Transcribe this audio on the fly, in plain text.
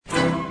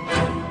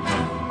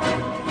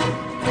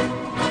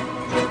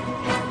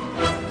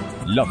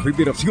la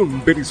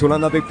Federación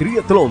Venezolana de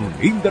Triatlón,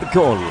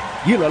 Intercol,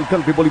 y el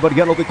alcalde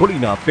bolivariano de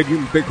Colina,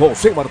 teniente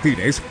José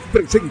Martínez,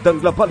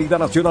 presentan la Valida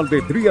Nacional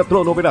de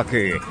Triatlón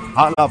homenaje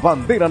a la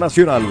bandera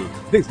nacional.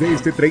 Desde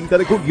este 30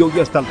 de julio y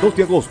hasta el 2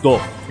 de agosto,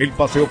 el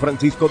Paseo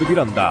Francisco de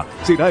Miranda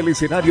será el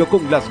escenario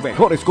con las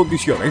mejores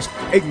condiciones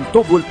en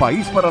todo el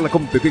país para la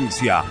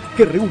competencia,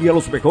 que reúne a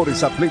los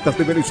mejores atletas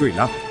de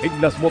Venezuela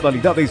en las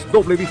modalidades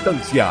doble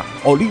distancia,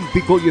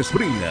 olímpico y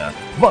sprint.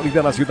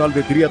 Valida Nacional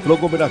de Triatlón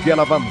homenaje a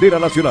la bandera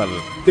nacional,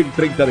 del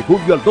 30 de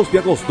julio al 2 de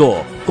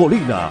agosto.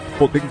 Colina,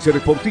 potencia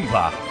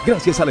deportiva,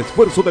 gracias al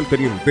esfuerzo del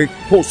teniente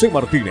José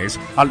Martínez,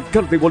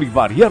 alcalde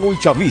bolivariano y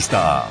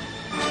chavista.